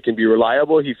reliable? If they can be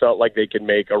reliable, he felt like they can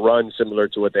make a run similar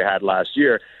to what they had last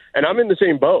year. And I'm in the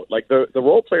same boat. Like, the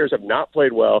role players have not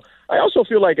played well. I also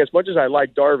feel like, as much as I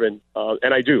like Darvin,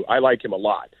 and I like him a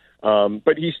lot,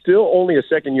 but he's still only a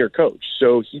second-year coach.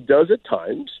 So he does at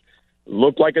times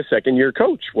look like a second-year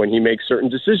coach when he makes certain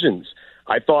decisions.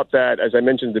 I thought that, as I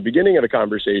mentioned at the beginning of the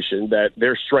conversation, that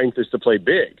their strength is to play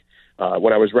big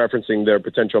when I was referencing their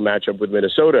potential matchup with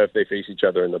Minnesota if they face each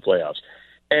other in the playoffs.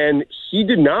 And he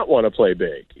did not want to play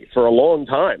big for a long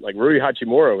time. Like, Rui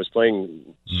Hachimura was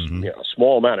playing a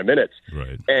small amount of minutes.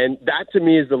 Right. And that, to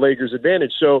me, is the Lakers'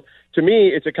 advantage. So, to me,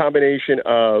 it's a combination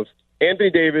of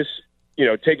Anthony Davis,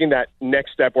 taking that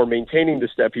next step or maintaining the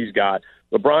step he's got,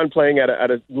 LeBron playing at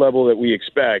a level that we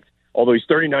expect, although he's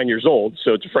 39 years old.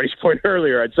 So, to Freddie's point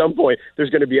earlier, at some point, there's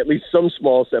going to be at least some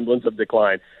small semblance of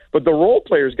decline. But the role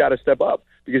players got to step up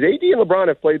because AD and LeBron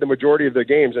have played the majority of their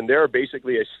games, and they're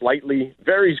basically a slightly,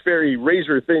 very, very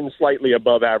razor-thin, slightly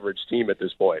above average team at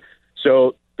this point.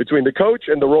 So between the coach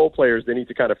and the role players, they need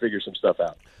to kind of figure some stuff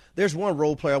out. There's one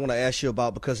role player I want to ask you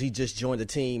about because he just joined the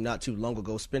team not too long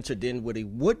ago, Spencer Dinwiddie.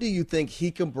 What do you think he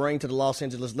can bring to the Los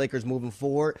Angeles Lakers moving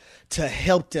forward to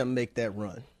help them make that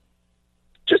run?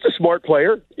 Just a smart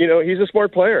player. He's a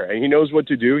smart player, and he knows what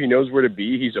to do. He knows where to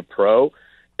be. He's a pro.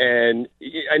 And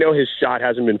I know his shot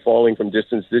hasn't been falling from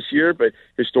distance this year, but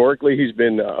historically he's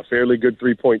been a fairly good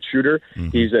three-point shooter. Mm-hmm.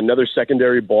 He's another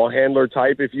secondary ball handler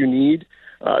type if you need.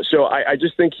 So I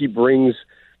just think he brings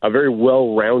a very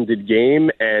well-rounded game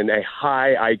and a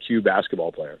high IQ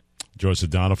basketball player. George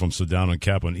Sedano from Sedano and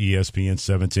Cap on ESPN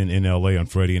 710 in L.A. on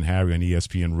Freddie and Harry on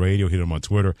ESPN Radio. Hit him on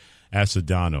Twitter at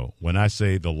Sedano. When I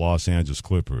say the Los Angeles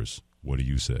Clippers, what do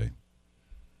you say?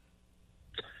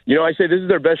 You know, I say this is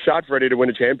their best shot, Freddie, to win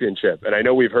a championship. And I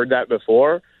know we've heard that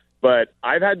before, but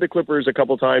I've had the Clippers a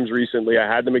couple times recently. I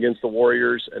had them against the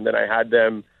Warriors, and then I had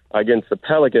them against the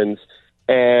Pelicans.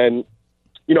 And,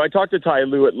 you know, I talked to Ty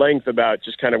Lue at length about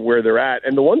just kind of where they're at.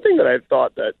 And the one thing that I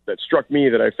thought that struck me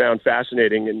that I found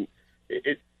fascinating, and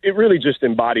it really just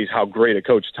embodies how great a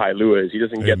coach Ty Lue is. He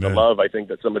doesn't get the love, I think,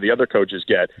 that some of the other coaches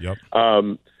get. Yep.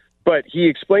 But he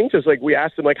explained to us, like, we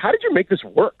asked him, like, how did you make this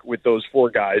work with those four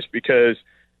guys? Because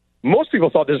most people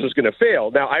thought this was going to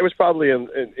fail. Now, I was probably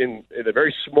in a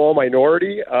very small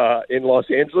minority in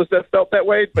Los Angeles that felt that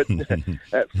way. But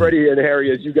Freddie and Harry,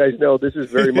 as you guys know, this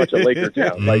is very much a Laker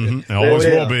town. Like, always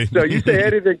will be. So you say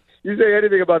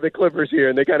anything about the Clippers here,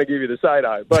 and they kind of give you the side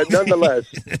eye. But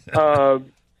nonetheless,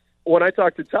 when I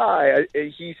talked to Ty,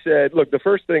 he said, look, the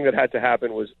first thing that had to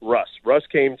happen was Russ. Russ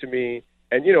came to me,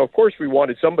 and, you know, of course we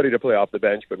wanted somebody to play off the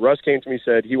bench, but Russ came to me,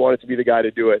 said he wanted to be the guy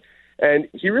to do it. And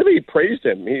he really praised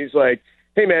him. He's like,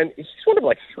 hey, man, he's one of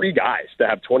like three guys to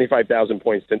have 25,000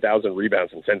 points, 10,000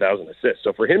 rebounds, and 10,000 assists.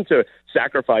 So for him to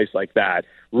sacrifice like that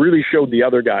really showed the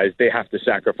other guys they have to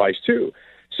sacrifice too.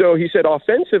 So he said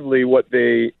offensively what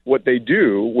they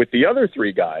do with the other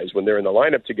three guys when they're in the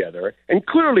lineup together, and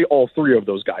clearly all three of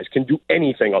those guys can do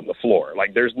anything on the floor.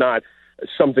 Like there's not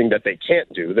something that they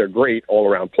can't do. They're great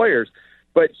all-around players.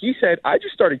 But he said, I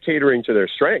just started catering to their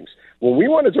strengths. When we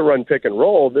wanted to run pick and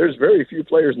roll, there's very few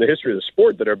players in the history of the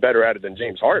sport that are better at it than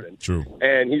James Harden. True.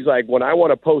 And he's like, when I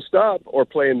want to post up or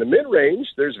play in the mid-range,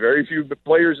 there's very few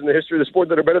players in the history of the sport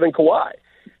that are better than Kawhi.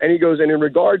 And he goes, and in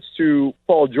regards to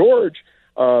Paul George,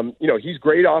 you know, he's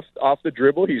great off the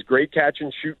dribble. He's great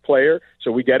catch-and-shoot player.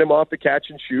 So we get him off the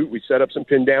catch-and-shoot. We set up some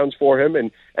pin downs for him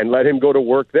and let him go to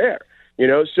work there. You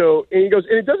know, so and he goes,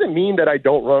 and it doesn't mean that I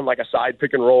don't run like a side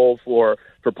pick and roll for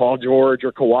Paul George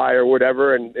or Kawhi or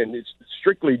whatever, and it's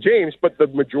strictly James, but the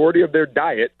majority of their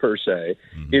diet, per se,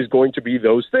 is going to be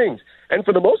those things. And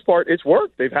for the most part, it's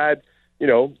worked. They've had, you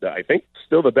know, I think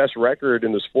still the best record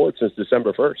in the sport since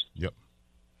December 1st. Yep.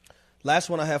 Last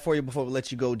one I have for you before we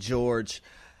let you go, George.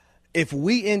 If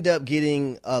we end up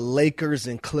getting a Lakers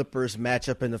and Clippers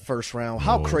matchup in the first round,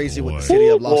 how crazy would the city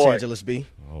of Los Angeles be?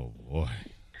 Oh, boy.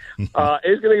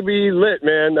 It's going to be lit,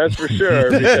 man, that's for sure.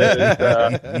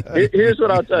 Because, here's what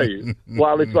I'll tell you.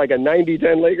 While it's like a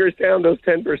 90-10 Lakers town, those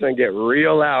 10% get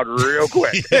real loud real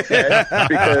quick. Okay?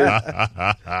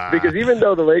 Because even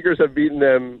though the Lakers have beaten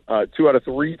them 2 out of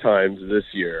 3 times this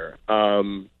year,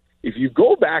 if you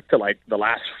go back to like the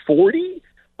last 40,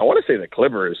 I want to say the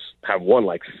Clippers have won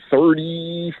like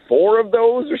 34 of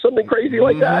those or something crazy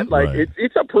like that. Like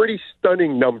it's a pretty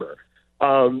stunning number.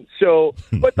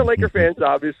 But the Laker fans,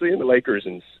 obviously, and the Lakers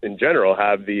in general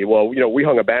have well, you know, we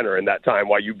hung a banner in that time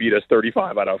while you beat us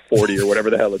 35 out of 40 or whatever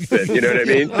the hell it's been. You know what I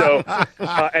mean? So,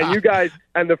 and you guys,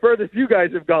 and the furthest you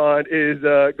guys have gone is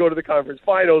go to the conference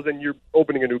finals, and you're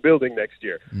opening a new building next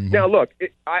year. Now, look,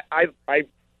 I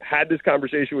had this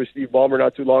conversation with Steve Ballmer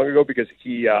not too long ago because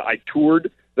I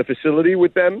toured the facility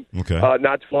with them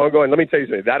not too long ago. And let me tell you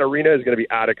something, that arena is going to be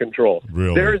out of control.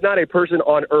 Really? There is not a person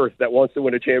on earth that wants to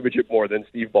win a championship more than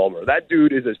Steve Ballmer. That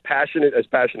dude is as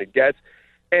passionate gets.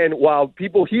 And while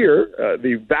people here,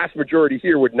 the vast majority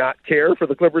here, would not care for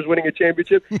the Clippers winning a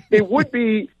championship, it would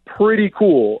be pretty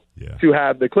cool to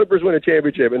have the Clippers win a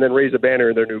championship and then raise a banner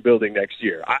in their new building next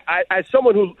year. I as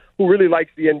someone who really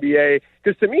likes the NBA,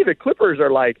 because to me the Clippers are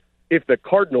like if the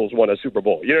Cardinals won a Super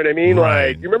Bowl. You know what I mean? Right.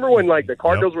 Like, you remember when like the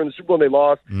Cardinals were in the Super Bowl and they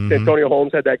lost? Antonio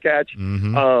Holmes had that catch, you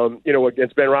know,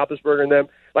 against Ben Roethlisberger and them.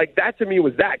 Like, that to me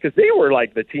was that, because they were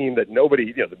like the team that nobody,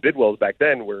 you know, the Bidwells back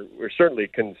then were certainly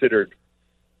considered,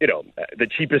 you know, the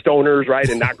cheapest owners, right,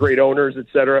 and not great owners, et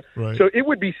cetera. Right. So it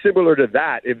would be similar to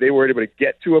that if they were able to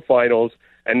get to a finals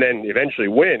and then eventually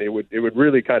win. It would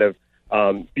really kind of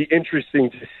be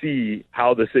interesting to see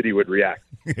how the city would react.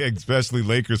 Especially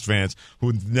Lakers fans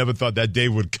who never thought that day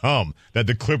would come, that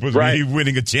the Clippers would be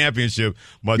winning a championship,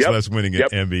 much less winning an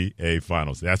NBA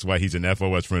Finals. That's why he's an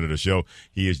FOS friend of the show.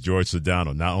 He is George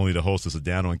Sedano, not only the host of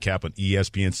Sedano and Cap on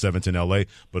ESPN 710 LA,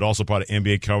 but also part of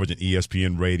NBA coverage on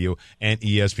ESPN Radio and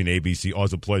ESPN ABC.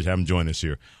 Always a pleasure to have him join us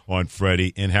here on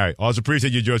Freddie and Harry. Always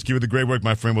appreciate you, George. Keep up the great work,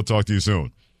 my friend. We'll talk to you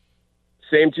soon.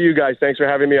 Same to you guys. Thanks for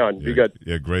having me on. Be good.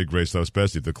 Yeah, great stuff,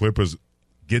 especially if the Clippers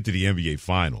get to the NBA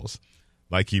Finals.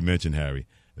 Like he mentioned, Harry,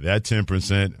 that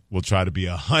 10% will try to be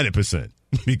 100%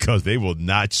 because they will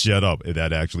not shut up if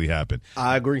that actually happened.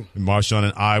 I agree. Marshawn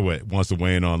in Iowa wants to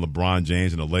weigh in on LeBron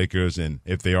James and the Lakers, and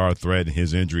if they are a threat in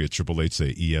his injury at Triple H,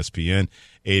 say ESPN,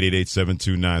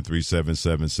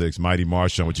 888-729-3776. Mighty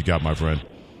Marshawn, what you got, my friend?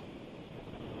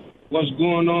 What's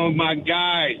going on, my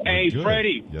guys? Hey, Good.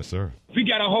 Freddie. Yes, sir. We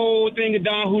got a whole thing of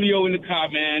Don Julio in the car,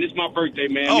 man. It's my birthday,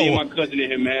 man. Me and my cousin in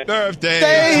here, man.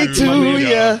 Birthday to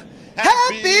ya.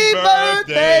 Happy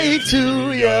birthday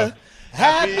to ya.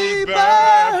 Happy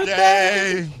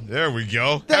birthday. There we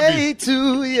go. Happy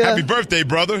to ya. Happy birthday,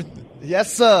 brother.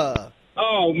 Yes, sir.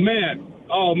 Oh, man.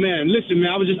 Listen,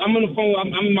 man. I'm on the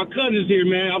phone. My cousin's here,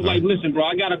 man. I'm like, listen, bro.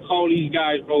 I got to call these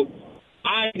guys, bro.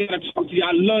 I got to talk to you.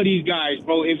 I love these guys,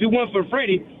 bro. If it weren't for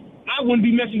Freddie, I wouldn't be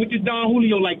messing with this Don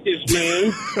Julio like this, man.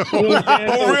 You know what I'm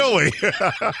saying? Oh, really?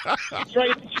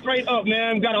 straight up,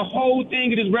 man. Got a whole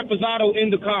thing of this Reposado in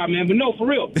the car, man. But no, for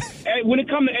real. When it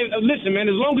comes to, listen, man,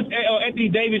 as long as Anthony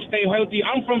Davis stay healthy,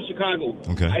 I'm from Chicago.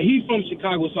 Okay. He's from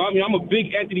Chicago, so I'm a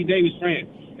big Anthony Davis fan.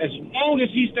 As long as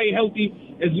he stay healthy,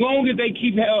 as long as they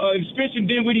keep Spencer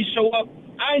Dinwiddie show up,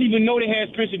 I didn't even know they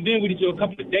had Spencer Dinwiddie till a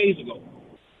couple of days ago.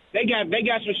 They got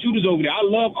some shooters over there. I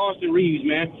love Austin Reeves,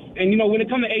 man. And, you know, when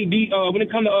it comes to when it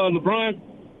comes to LeBron,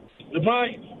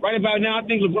 right about now, I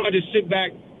think LeBron just sit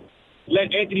back,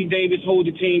 let Anthony Davis hold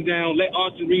the team down, let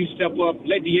Austin Reeves step up,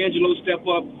 let D'Angelo step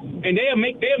up, and they'll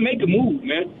make a move,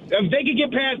 man. If they could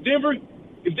get past Denver,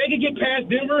 they'll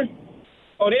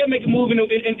make a move in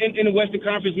the Western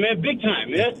Conference, man, big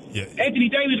time, man. Yeah.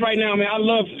 Anthony Davis right now, man, I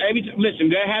love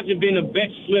listen, there hasn't been a bet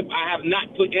slip I have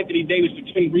not put Anthony Davis for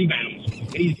 10 rebounds.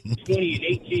 And he's 20 and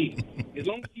 18. As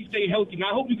long as he stay healthy.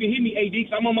 Now, I hope you can hear me, AD,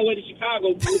 because I'm on my way to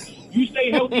Chicago. You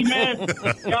stay healthy, man.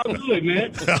 Y'all good,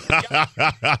 man.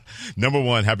 Number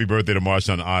one, happy birthday to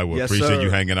Marshawn in Iowa. Yes, Appreciate sir. you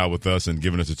hanging out with us and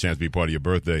giving us a chance to be part of your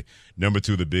birthday. Number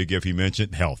two, the big gift he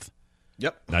mentioned, health.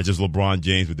 Yep. Not just LeBron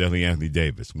James, but definitely Anthony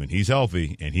Davis. When he's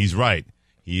healthy and he's right,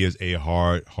 he is a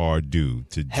hard dude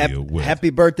to deal with.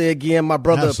 Happy birthday again, my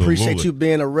brother. Absolutely. Appreciate you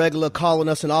being a regular, calling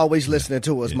us, and always listening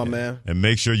to us, my man. And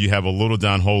make sure you have a little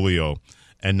Don Julio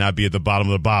and not be at the bottom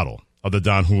of the bottle of the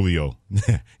Don Julio.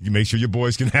 You make sure your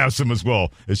boys can have some as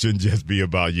well. It shouldn't just be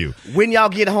about you. When y'all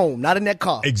get home, not in that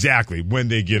car. Exactly. When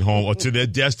they get home or to their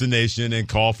destination and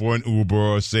call for an Uber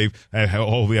or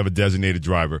hopefully have a designated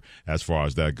driver as far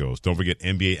as that goes. Don't forget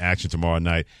NBA action tomorrow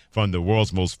night from the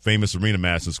world's most famous arena,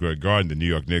 Madison Square Garden. The New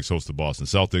York Knicks host the Boston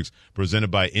Celtics,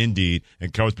 presented by Indeed,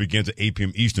 and coverage begins at 8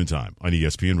 p.m. Eastern Time on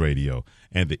ESPN Radio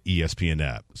and the ESPN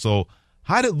app. So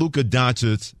how did Luka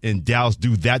Doncic in Dallas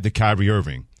do that to Kyrie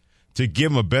Irving to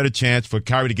give him a better chance for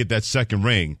Kyrie to get that second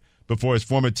ring before his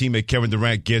former teammate Kevin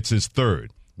Durant gets his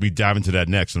third? We dive into that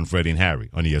next on Freddie and Harry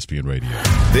on ESPN Radio.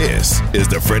 This is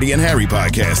the Freddie and Harry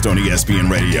podcast on ESPN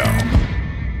Radio.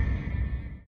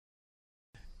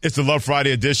 It's the Love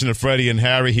Friday edition of Freddie and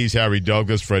Harry. He's Harry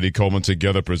Douglas, Freddie Coleman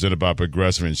together, presented by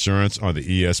Progressive Insurance on the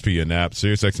ESPN app,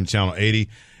 SiriusXM Channel 80,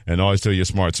 and always tell your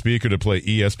smart speaker to play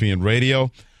ESPN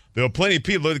Radio. There were plenty of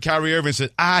people looked at Kyrie Irving and said,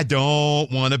 I don't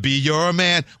want to be your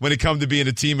man when it comes to being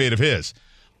a teammate of his.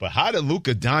 But how did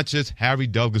Luka Doncic, Harry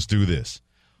Douglas do this?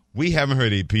 We haven't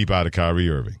heard a peep out of Kyrie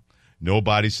Irving.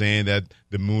 Nobody's saying that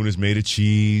the moon is made of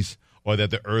cheese or that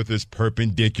the earth is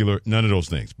perpendicular. None of those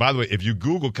things. By the way, if you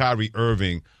Google Kyrie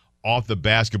Irving off the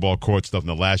basketball court stuff in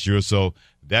the last year or so,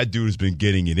 that dude has been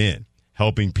getting it in,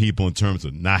 helping people in terms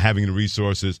of not having the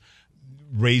resources,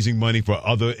 raising money for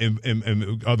other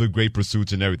great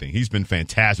pursuits and everything. He's been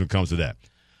fantastic when it comes to that.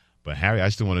 But, Harry, I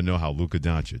still want to know how Luka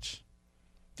Doncic,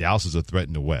 Dallas is a threat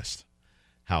in the West,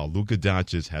 how Luka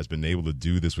Doncic has been able to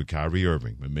do this with Kyrie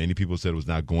Irving when many people said it was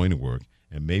not going to work,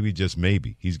 and maybe, just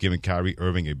maybe, he's giving Kyrie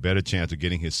Irving a better chance of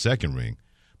getting his second ring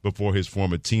before his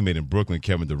former teammate in Brooklyn,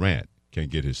 Kevin Durant, can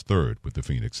get his third with the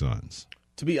Phoenix Suns.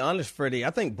 To be honest, Freddie, I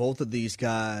think both of these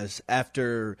guys,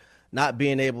 after not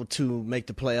being able to make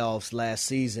the playoffs last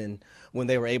season, when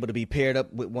they were able to be paired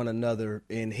up with one another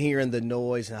and hearing the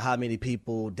noise and how many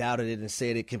people doubted it and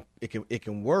said it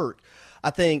can work, I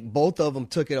think both of them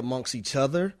took it amongst each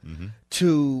other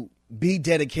to be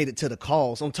dedicated to the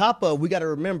cause. On top of, we got to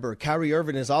remember, Kyrie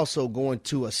Irving is also going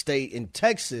to a state in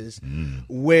Texas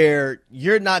where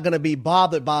you're not going to be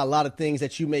bothered by a lot of things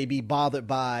that you may be bothered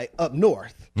by up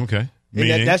north. Okay.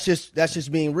 And that's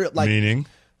just being real. Like, meaning?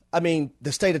 I mean,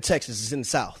 the state of Texas is in the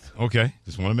South. Okay.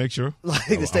 Just want to make sure. Like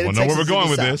the state I of know Texas where we're going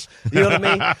is with in the this. South. You know what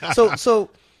I mean? So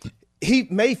he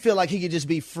may feel like he could just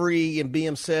be free and be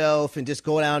himself and just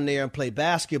go down there and play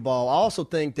basketball. I also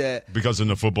think that Because in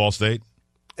the football state?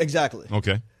 Exactly.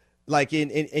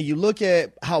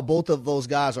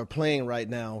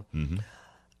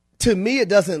 to me, it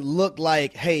doesn't look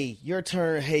like, hey, your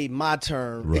turn, hey, my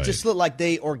turn. Right. It just looked like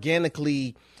they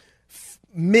organically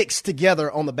mixed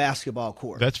together on the basketball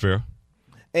court. That's fair.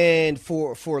 And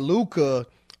for Luka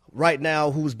right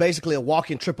now, who's basically a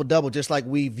walking triple-double, just like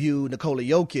we view Nikola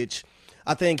Jokic,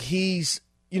 I think he's,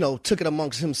 took it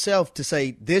amongst himself to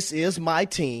say, this is my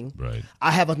team. Right.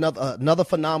 I have another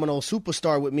phenomenal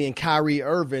superstar with me in Kyrie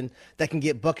Irving that can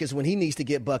get buckets when he needs to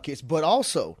get buckets, but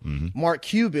also Mark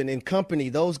Cuban and company,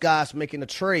 those guys making a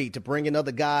trade to bring in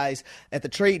other guys at the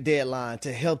trade deadline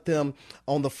to help them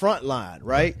on the front line,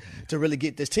 right, to really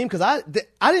get this team. Because I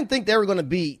didn't think they were going to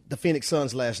beat the Phoenix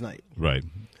Suns last night. Right.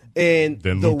 And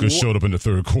then Luka showed up in the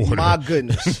third quarter. My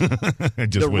goodness.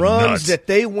 The runs nuts. that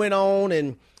they went on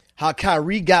and how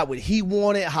Kyrie got what he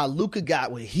wanted, how Luka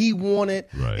got what he wanted.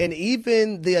 Right. And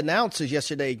even the announcers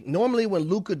yesterday, normally when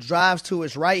Luka drives to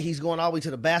his right, he's going all the way to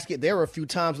the basket. There were a few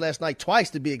times last night, twice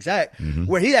to be exact,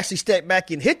 where he actually stepped back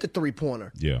and hit the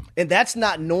three-pointer. Yeah. And that's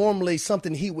not normally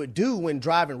something he would do when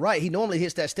driving right. He normally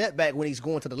hits that step back when he's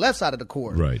going to the left side of the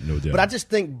court. Right, no doubt. But I just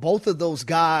think both of those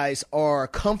guys are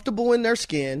comfortable in their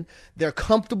skin. They're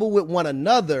comfortable with one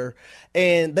another.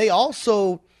 And they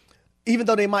also, even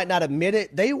though they might not admit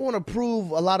it, they want to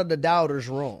prove a lot of the doubters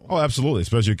wrong. Oh, absolutely,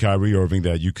 especially Kyrie Irving,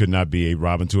 that you could not be a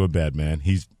Robin to a Batman.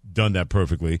 He's done that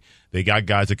perfectly. They got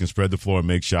guys that can spread the floor and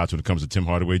make shots when it comes to Tim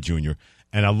Hardaway Jr.,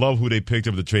 and I love who they picked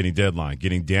up at the trading deadline,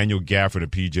 getting Daniel Gafford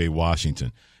and P.J.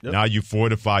 Washington. Yep. Now you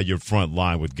fortify your front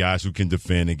line with guys who can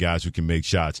defend and guys who can make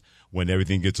shots when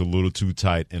everything gets a little too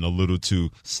tight and a little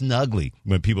too snuggly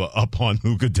when people are up on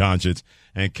Luka Doncic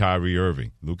and Kyrie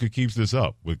Irving. Luka keeps this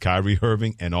up with Kyrie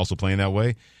Irving and also playing that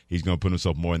way. He's going to put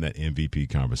himself more in that MVP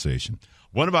conversation.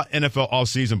 One of our NFL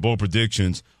offseason bold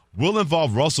predictions will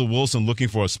involve Russell Wilson looking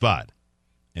for a spot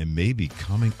and maybe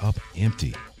coming up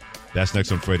empty. That's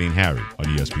next on Freddie and Harry on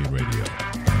ESPN Radio.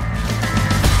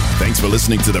 Thanks for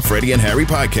listening to the Freddie and Harry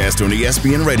podcast on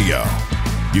ESPN Radio.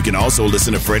 You can also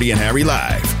listen to Freddie and Harry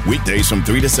live weekdays from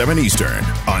 3 to 7 Eastern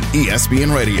on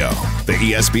ESPN Radio, the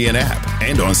ESPN app,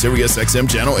 and on SiriusXM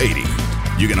Channel 80.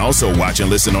 You can also watch and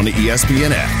listen on the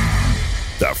ESPN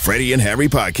app. The Freddie and Harry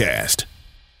podcast.